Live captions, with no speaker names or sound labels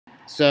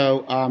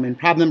So in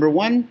problem number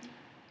 1,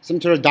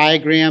 some sort of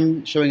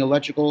diagram showing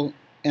electrical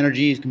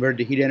energy is converted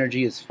to heat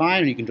energy is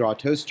fine, or you can draw a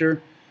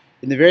toaster.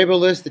 In the variable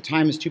list, the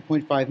time is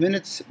 2.5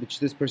 minutes, which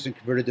this person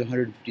converted to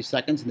 150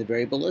 seconds in the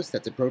variable list.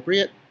 That's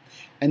appropriate.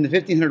 And the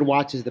 1500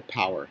 watts is the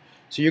power.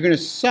 So you're going to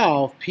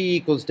solve P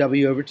equals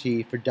W over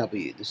T for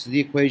W. This is the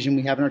equation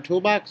we have in our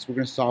toolbox. We're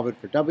going to solve it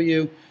for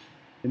W.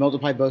 They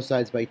multiply both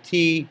sides by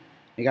T.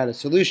 They got a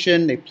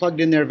solution. They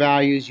plugged in their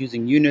values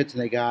using units,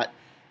 and they got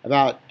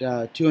about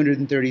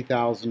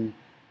 230,000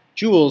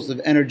 joules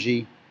of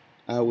energy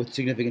with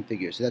significant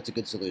figures. So that's a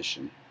good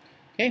solution.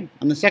 Okay,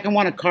 on the second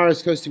one, a car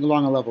is coasting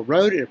along a level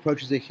road. It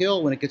approaches a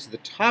hill. When it gets to the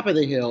top of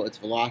the hill, its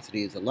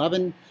velocity is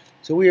 11.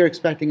 So we are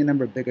expecting a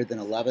number bigger than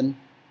 11.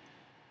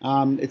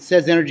 It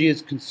says energy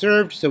is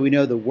conserved, so we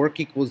know the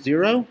work equals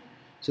 0.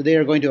 So they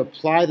are going to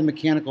apply the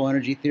mechanical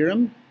energy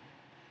theorem.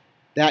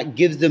 That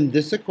gives them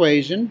this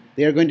equation.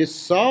 They are going to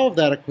solve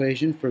that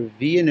equation for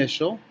V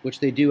initial, which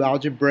they do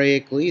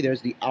algebraically.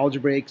 There's the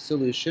algebraic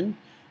solution.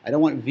 I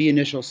don't want V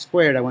initial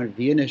squared, I want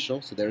V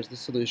initial, so there's the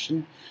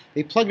solution.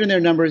 They plugged in their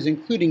numbers,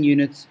 including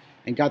units,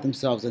 and got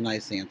themselves a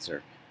nice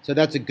answer. So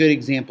that's a good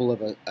example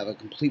of a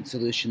complete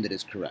solution that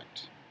is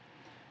correct.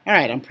 All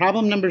right, on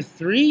problem number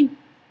 3,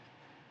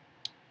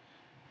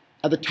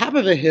 at the top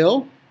of a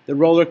hill, the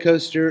roller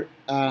coaster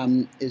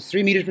is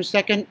 3 meters per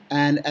second,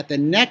 and at the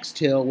next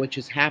hill, which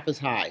is half as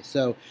high.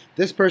 So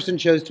this person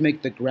chose to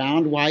make the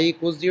ground y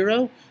equals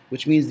 0,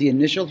 which means the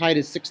initial height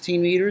is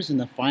 16 meters and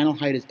the final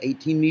height is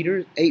 8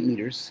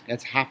 meters.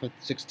 That's half of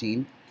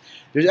 16.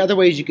 There's other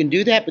ways you can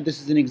do that, but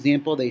this is an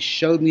example. They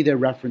showed me their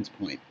reference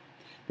point.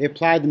 They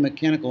applied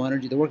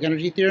the work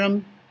energy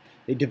theorem.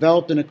 They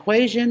developed an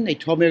equation. They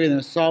told me they're going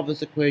to solve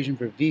this equation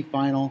for V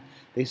final.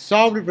 They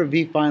solved it for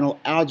V final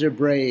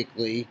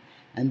algebraically,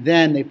 and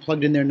then they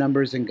plugged in their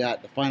numbers and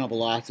got the final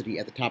velocity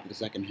at the top of the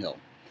second hill.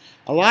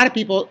 A lot of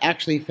people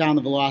actually found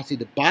the velocity at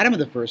the bottom of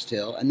the first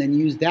hill and then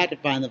used that to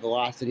find the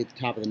velocity at the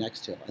top of the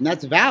next hill. And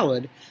that's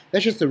valid.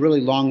 That's just a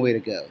really long way to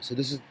go. So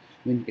this is,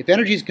 if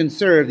energy is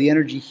conserved, the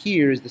energy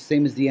here is the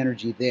same as the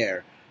energy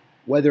there,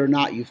 whether or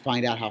not you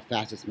find out how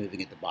fast it's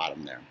moving at the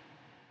bottom there.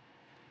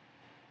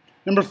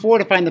 Number 4,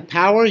 to find the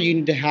power, you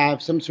need to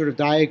have some sort of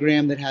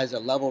diagram that has a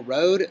level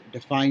road.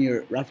 Define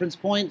your reference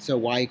point. So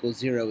y equals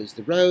 0 is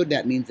the road.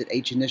 That means that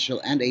H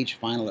initial and H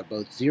final are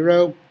both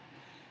 0.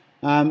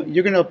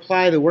 You're going to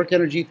apply the work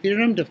energy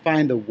theorem to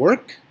find the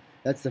work.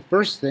 That's the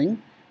first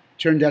thing.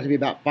 Turned out to be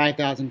about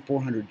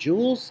 5,400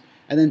 joules.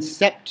 And then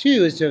step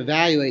 2 is to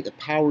evaluate the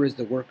power as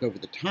the work over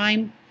the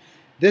time.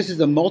 This is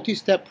a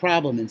multi-step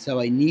problem, and so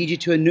I need you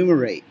to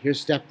enumerate. Here's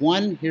step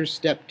 1, here's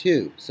step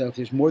 2. So if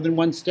there's more than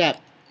one step,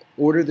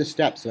 order the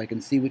steps so I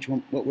can see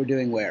what we're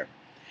doing where.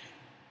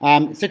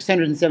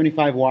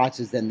 675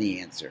 watts is then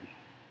the answer.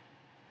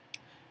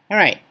 All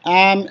right,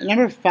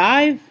 number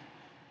 5.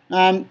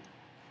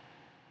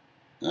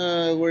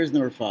 Where's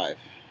number 5?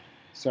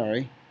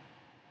 Sorry.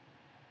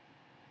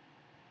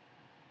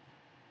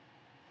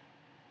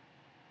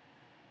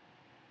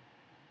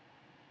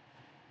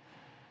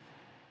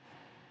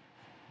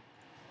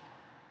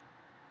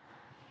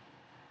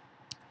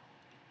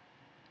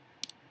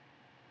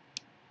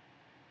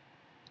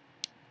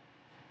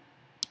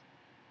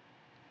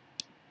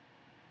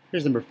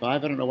 Here's number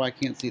 5. I don't know why I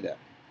can't see that.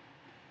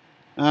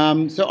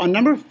 So on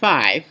number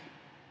 5,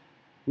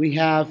 we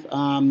have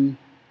a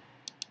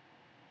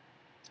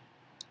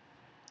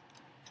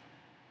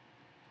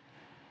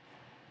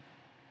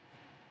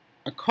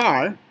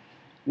car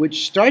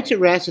which starts at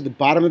rest at the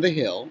bottom of the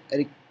hill,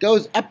 and it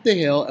goes up the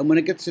hill, and when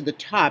it gets to the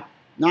top,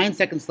 9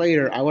 seconds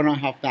later, I want to know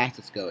how fast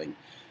it's going.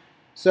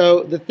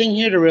 So the thing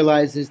here to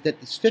realize is that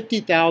this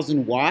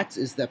 50,000 watts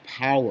is the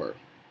power.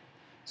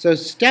 So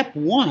step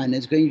 1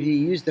 is going to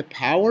use the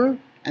power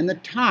and the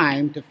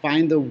time to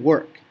find the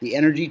work, the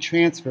energy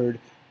transferred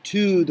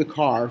to the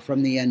car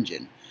from the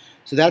engine.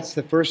 So that's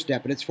the first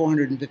step, and it's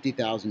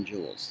 450,000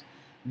 joules.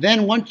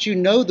 Then once you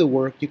know the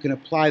work, you can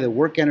apply the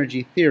work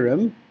energy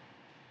theorem.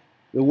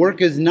 The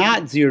work is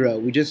not 0,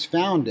 we just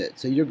found it.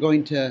 So you're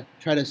going to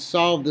try to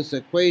solve this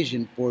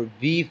equation for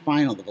V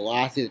final, the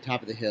velocity at the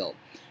top of the hill.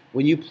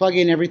 When you plug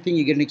in everything,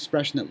 you get an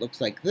expression that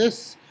looks like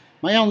this.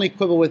 My only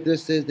quibble with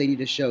this is they need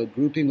to show a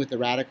grouping with the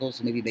radicals,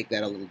 so maybe make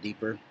that a little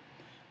deeper.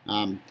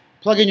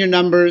 Plug in your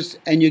numbers,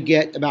 and you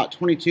get about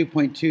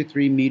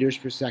 22.23 meters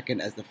per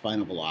second as the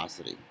final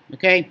velocity.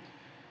 Okay?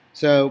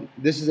 So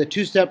this is a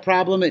 2-step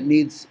problem. It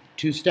needs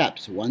 2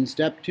 steps. 1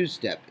 step, 2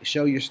 step.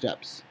 Show your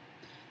steps.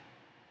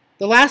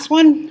 The last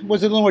one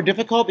was a little more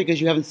difficult because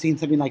you haven't seen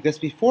something like this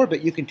before,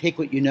 but you can take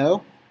what you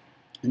know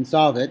and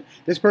solve it.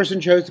 This person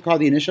chose to call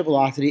the initial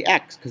velocity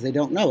x because they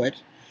don't know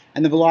it.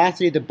 And the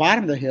velocity at the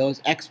bottom of the hill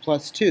is x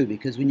plus 2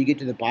 because when you get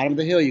to the bottom of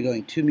the hill, you're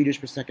going 2 meters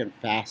per second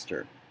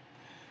faster.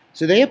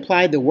 So they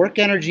applied the work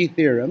energy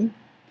theorem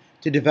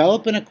to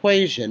develop an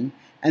equation,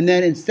 and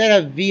then instead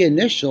of V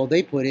initial,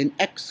 they put in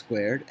x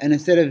squared, and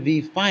instead of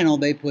V final,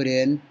 they put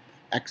in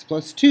x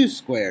plus 2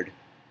 squared.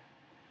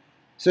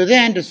 So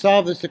then, to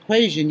solve this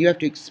equation, you have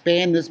to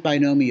expand this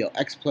binomial,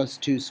 x plus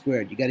 2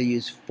 squared. You've got to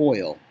use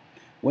FOIL.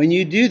 When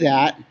you do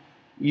that,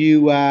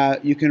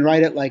 you can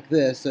write it like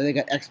this. So they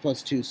got x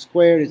plus 2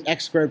 squared is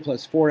x squared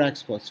plus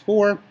 4x plus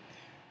 4.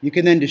 You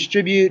can then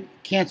distribute,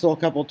 cancel a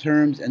couple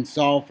terms, and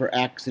solve for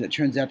x, and it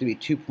turns out to be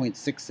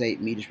 2.68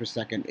 meters per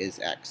second is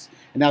x.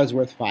 And that was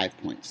worth 5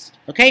 points.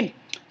 Okay,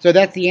 so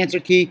that's the answer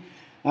key.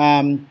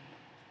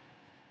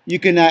 You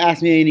can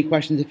ask me any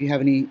questions if you have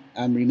any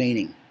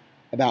remaining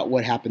about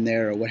what happened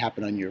there or what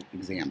happened on your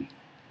exam.